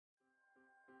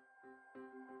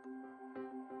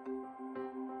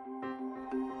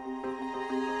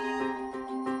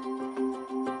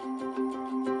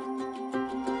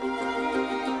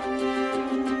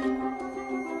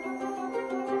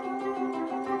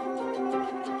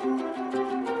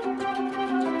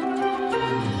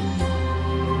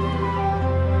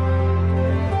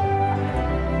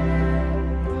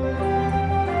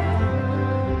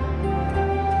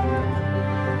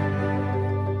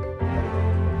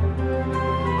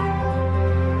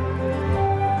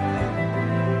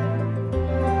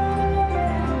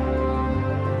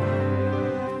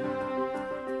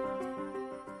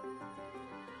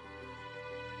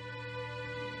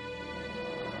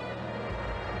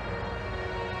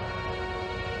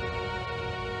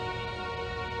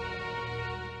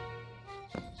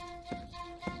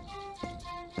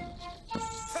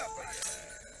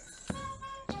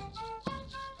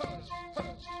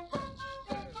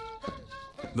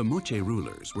The Moche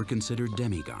rulers were considered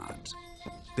demigods.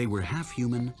 They were half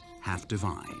human, half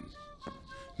divine.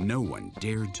 No one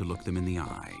dared to look them in the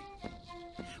eye.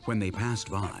 When they passed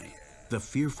by, the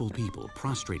fearful people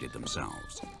prostrated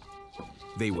themselves.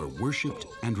 They were worshipped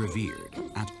and revered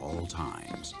at all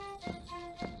times.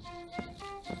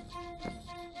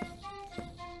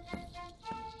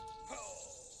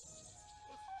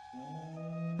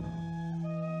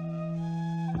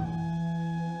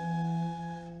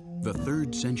 The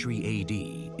 3rd century AD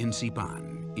in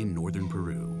Sipan, in northern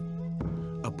Peru.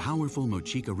 A powerful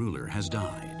Mochica ruler has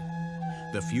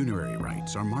died. The funerary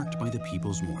rites are marked by the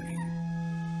people's mourning.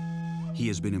 He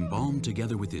has been embalmed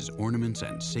together with his ornaments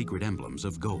and sacred emblems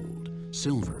of gold,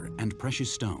 silver, and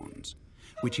precious stones,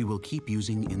 which he will keep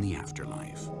using in the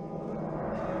afterlife.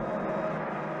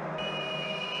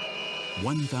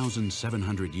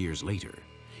 1,700 years later,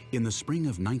 in the spring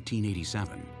of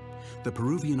 1987, the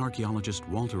Peruvian archaeologist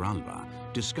Walter Alva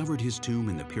discovered his tomb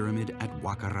in the pyramid at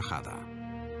Huaca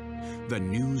Rajada. The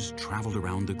news traveled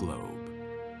around the globe.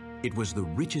 It was the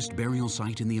richest burial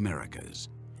site in the Americas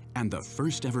and the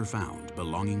first ever found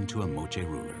belonging to a Moche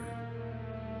ruler.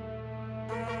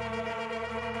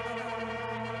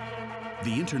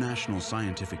 The international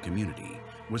scientific community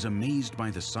was amazed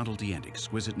by the subtlety and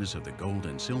exquisiteness of the gold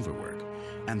and silver work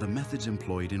and the methods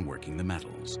employed in working the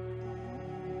metals.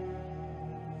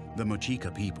 The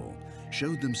Mochica people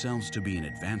showed themselves to be an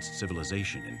advanced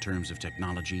civilization in terms of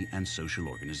technology and social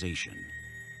organization.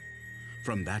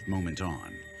 From that moment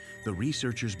on, the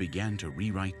researchers began to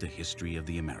rewrite the history of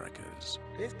the Americas.